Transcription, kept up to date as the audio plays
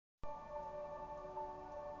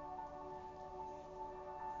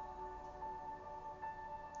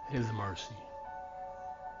His mercy.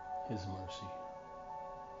 His mercy.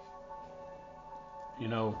 You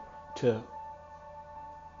know, to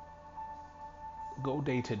go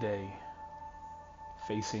day to day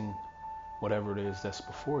facing whatever it is that's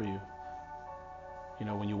before you. You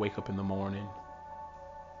know, when you wake up in the morning,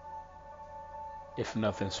 if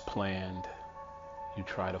nothing's planned, you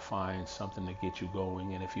try to find something to get you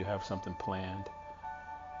going. And if you have something planned,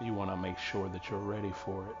 you want to make sure that you're ready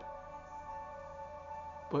for it.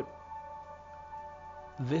 But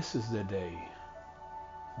this is the day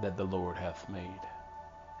that the Lord hath made.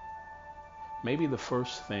 Maybe the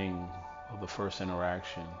first thing or the first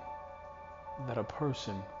interaction that a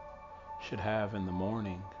person should have in the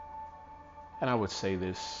morning, and I would say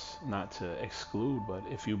this not to exclude, but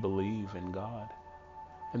if you believe in God,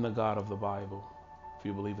 in the God of the Bible, if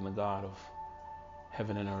you believe in the God of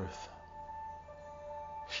heaven and earth,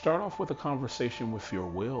 start off with a conversation with your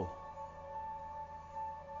will.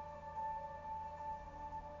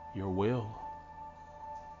 Your will.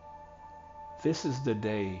 This is the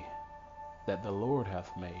day that the Lord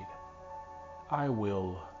hath made. I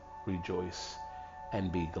will rejoice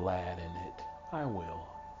and be glad in it. I will.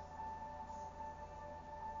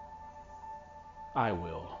 I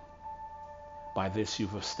will. By this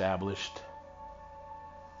you've established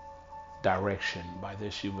direction. By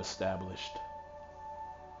this you've established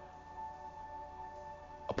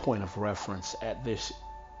a point of reference. At this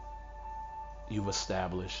you've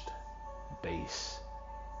established base.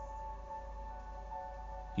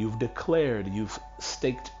 You've declared, you've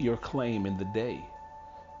staked your claim in the day.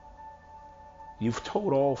 You've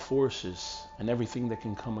told all forces and everything that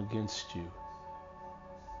can come against you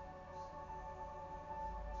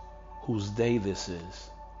whose day this is,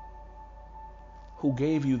 who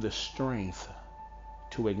gave you the strength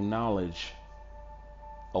to acknowledge,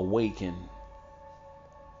 awaken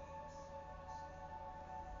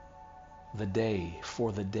the day.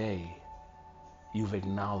 For the day, you've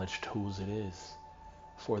acknowledged whose it is.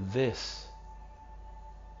 For this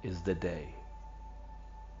is the day.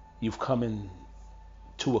 You've come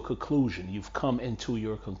into a conclusion. You've come into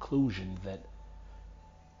your conclusion that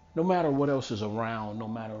no matter what else is around, no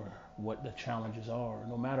matter what the challenges are,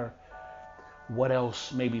 no matter what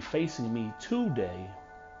else may be facing me today,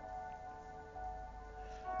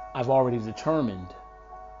 I've already determined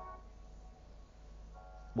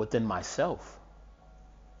within myself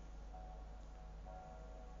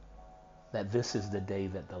that this is the day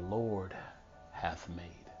that the Lord hath made.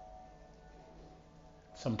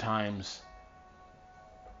 Sometimes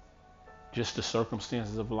just the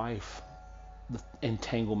circumstances of life, the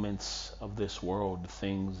entanglements of this world, the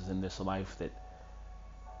things in this life that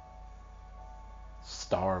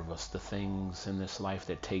starve us, the things in this life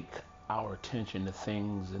that take our attention, the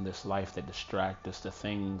things in this life that distract us, the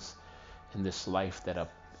things in this life that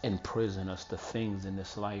imprison us, the things in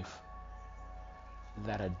this life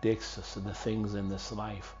that addicts us, and the things in this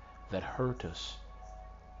life that hurt us.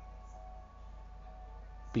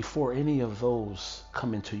 Before any of those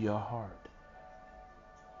come into your heart,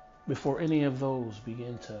 before any of those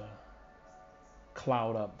begin to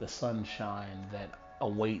cloud up the sunshine that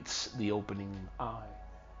awaits the opening eye,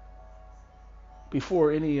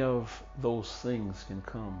 before any of those things can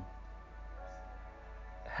come,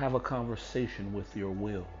 have a conversation with your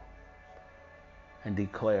will and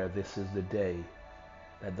declare, this is the day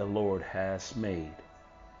that the Lord has made,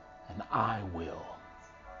 and I will.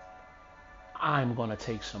 I'm going to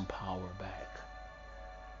take some power back.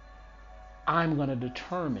 I'm going to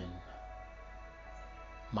determine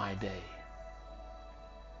my day.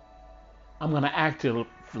 I'm going to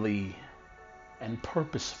actively and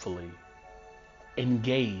purposefully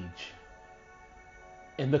engage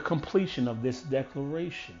in the completion of this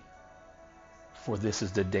declaration. For this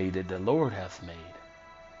is the day that the Lord hath made.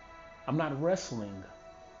 I'm not wrestling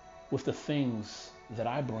with the things that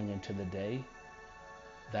I bring into the day.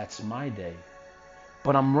 That's my day.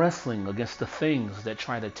 But I'm wrestling against the things that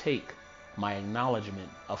try to take my acknowledgement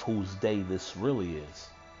of whose day this really is.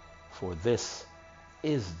 For this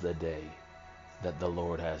is the day that the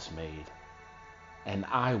Lord has made, and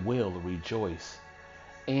I will rejoice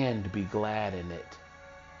and be glad in it.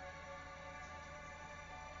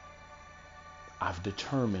 I've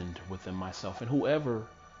determined within myself, and whoever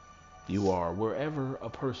you are, wherever a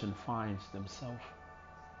person finds themselves,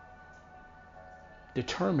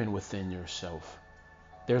 determine within yourself.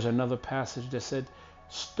 There's another passage that said,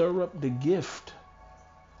 stir up the gift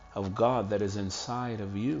of God that is inside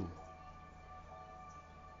of you.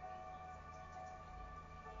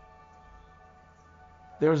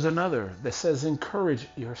 There's another that says, encourage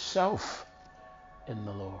yourself in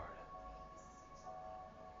the Lord.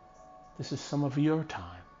 This is some of your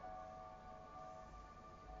time.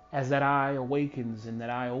 As that eye awakens and that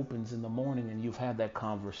eye opens in the morning and you've had that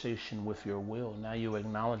conversation with your will, now you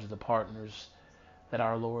acknowledge the partners that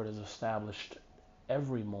our Lord has established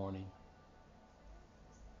every morning.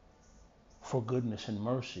 For goodness and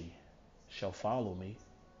mercy shall follow me.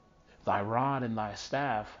 Thy rod and thy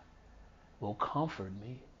staff will comfort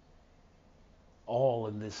me. All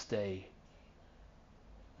in this day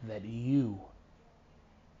that you,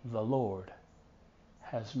 the Lord,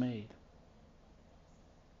 has made.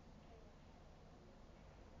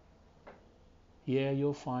 Yeah,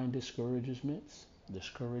 you'll find discouragements.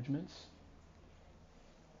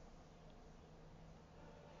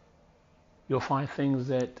 You'll find things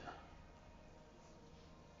that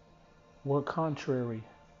work contrary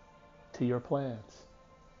to your plans.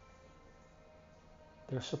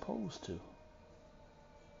 They're supposed to.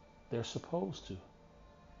 They're supposed to.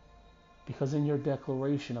 Because in your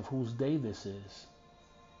declaration of whose day this is,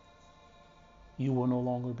 you will no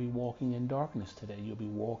longer be walking in darkness today. You'll be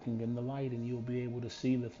walking in the light, and you'll be able to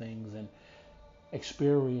see the things and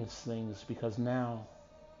experience things, because now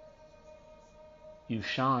you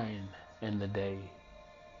shine in the day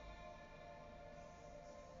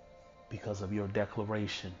because of your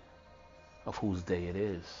declaration of whose day it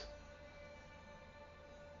is.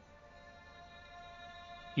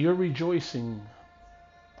 Your rejoicing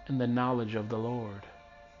in the knowledge of the Lord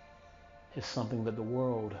is something that the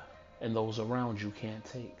world and those around you can't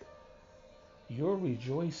take. Your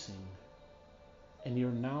rejoicing in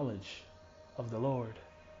your knowledge of the Lord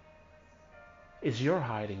is your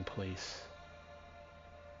hiding place.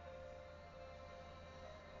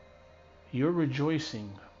 Your rejoicing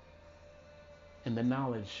in the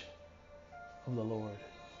knowledge of the Lord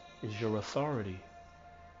is your authority.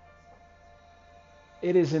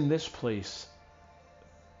 It is in this place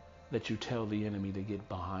that you tell the enemy to get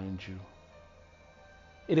behind you.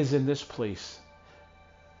 It is in this place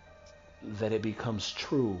that it becomes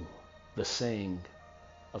true, the saying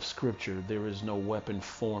of Scripture, there is no weapon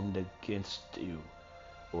formed against you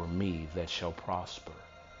or me that shall prosper.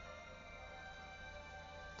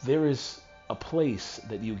 There is a place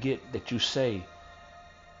that you get that you say,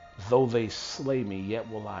 though they slay me, yet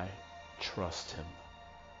will I trust him.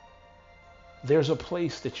 There's a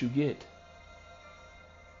place that you get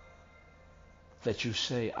that you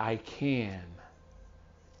say, I can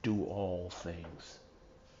do all things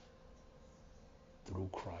through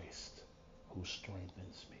Christ who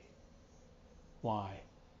strengthens me. Why?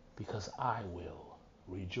 Because I will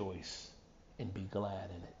rejoice and be glad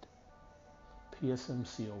in it.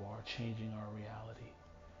 PSMCOR, changing our reality.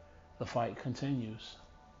 The fight continues.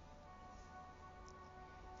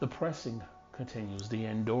 The pressing continues. The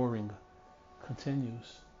enduring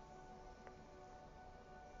continues.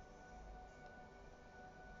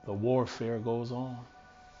 The warfare goes on.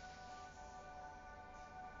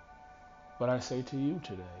 But I say to you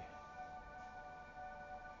today,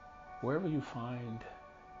 wherever you find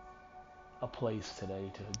a place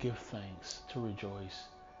today to give thanks, to rejoice,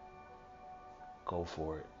 go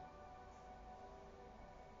for it.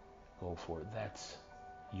 Go for it. That's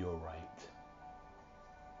your right.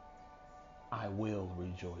 I will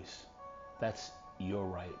rejoice. That's your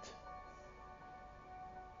right.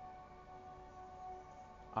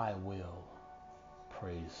 I will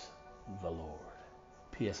praise the Lord.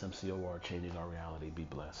 PSMCOR, changing our reality. Be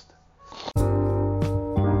blessed.